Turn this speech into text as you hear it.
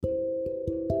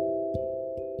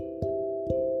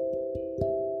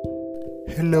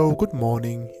Hello, good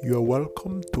morning. You are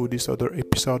welcome to this other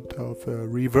episode of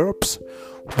Reverbs,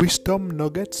 Wisdom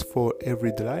Nuggets for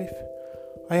Everyday Life.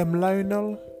 I am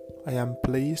Lionel. I am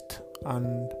pleased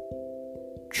and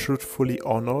truthfully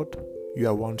honored you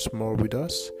are once more with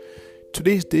us.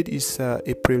 Today's date is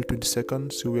April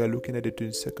 22nd, so we are looking at the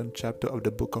 22nd chapter of the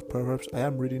book of Proverbs. I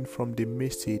am reading from the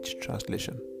Message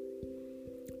translation.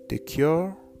 The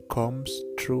cure comes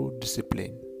through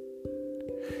discipline.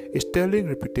 A sterling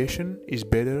reputation is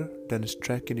better than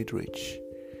striking it rich.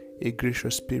 A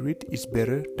gracious spirit is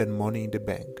better than money in the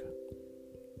bank.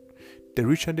 The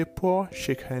rich and the poor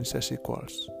shake hands as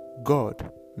equals. God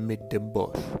made them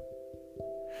both.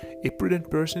 A prudent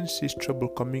person sees trouble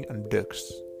coming and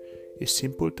ducks. A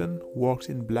simpleton walks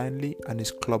in blindly and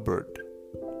is clobbered.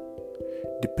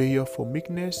 The payoff for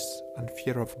meekness and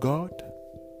fear of God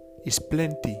is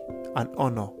plenty and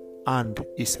honor and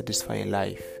a satisfying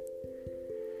life.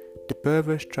 The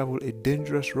perverse travel a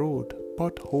dangerous road,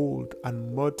 potholed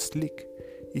and mud slick.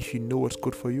 If you know what's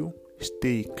good for you,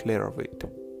 stay clear of it.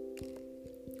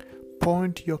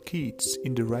 Point your kids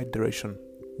in the right direction.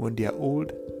 When they are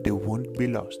old, they won't be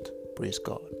lost. Praise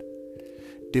God.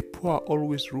 The poor are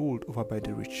always ruled over by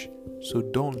the rich, so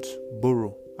don't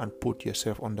borrow and put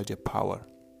yourself under their power.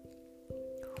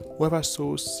 Whoever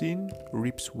sows sin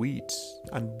reaps weeds,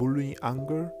 and bullying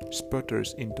anger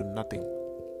sputters into nothing.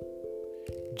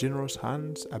 Generous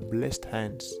hands are blessed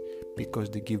hands because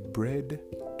they give bread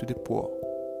to the poor.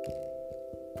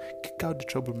 Kick out the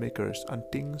troublemakers and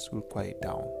things will quiet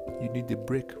down. You need a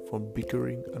break from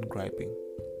bickering and griping.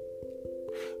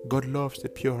 God loves the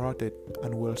pure-hearted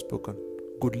and well-spoken.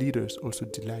 Good leaders also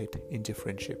delight in their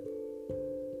friendship.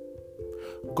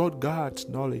 God guards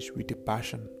knowledge with a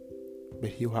passion, but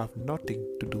he will have nothing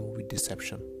to do with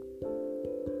deception.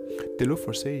 The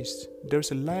loafer says,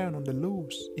 "There's a lion on the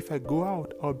loose. If I go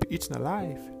out, I'll be eaten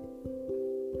alive."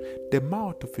 The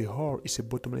mouth of a whore is a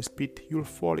bottomless pit. You'll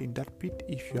fall in that pit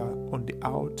if you are on the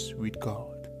outs with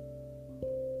God.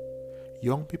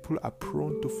 Young people are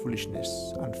prone to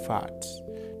foolishness and fads.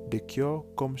 The cure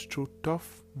comes through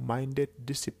tough-minded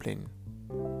discipline.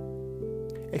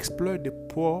 Exploit the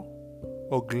poor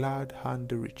or glad hand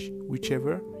the rich.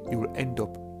 Whichever, you will end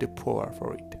up the poorer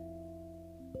for it.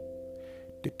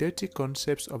 The 30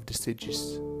 concepts of the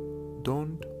sages.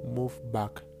 Don't move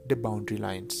back the boundary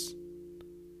lines.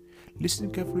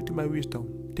 Listen carefully to my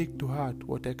wisdom. Take to heart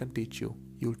what I can teach you.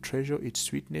 You'll treasure its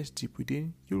sweetness deep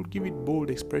within. You'll give it bold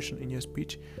expression in your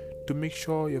speech to make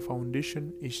sure your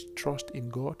foundation is trust in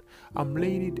God. I'm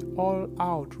laying it all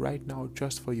out right now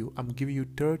just for you. I'm giving you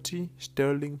 30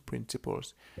 sterling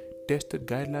principles, tested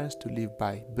guidelines to live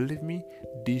by. Believe me,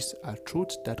 these are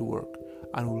truths that work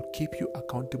and will keep you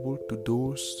accountable to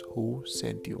those who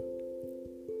sent you.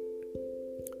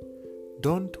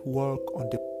 Don't work on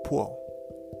the poor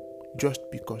just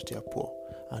because they are poor,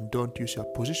 and don't use your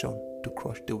position to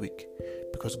crush the weak,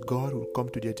 because God will come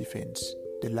to their defense.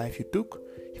 The life you took,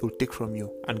 he will take from you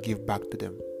and give back to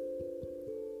them.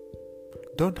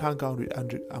 Don't hang out with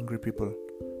angry people.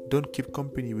 Don't keep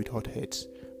company with hot heads.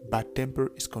 Bad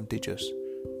temper is contagious.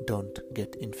 Don't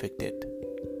get infected.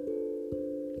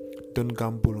 Don't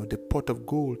gamble on the pot of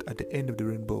gold at the end of the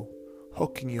rainbow,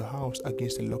 hawking your house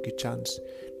against a lucky chance.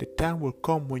 The time will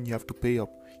come when you have to pay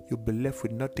up. You'll be left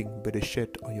with nothing but a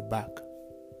shirt on your back.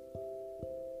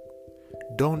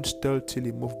 Don't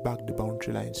stealthily move back the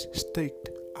boundary lines staked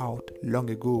out long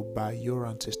ago by your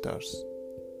ancestors.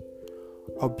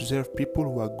 Observe people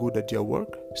who are good at their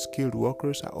work. Skilled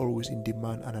workers are always in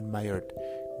demand and admired.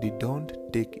 They don't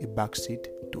take a backseat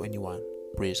to anyone.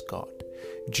 Praise God.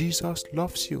 Jesus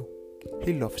loves you.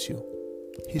 He loves you.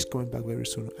 He's coming back very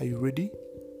soon. Are you ready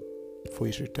for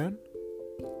his return?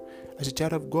 As a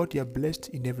child of God, you are blessed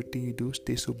in everything you do.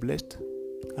 Stay so blessed.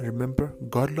 And remember,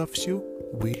 God loves you,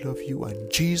 we love you,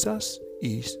 and Jesus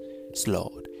is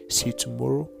Lord. See you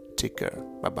tomorrow. Take care.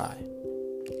 Bye-bye.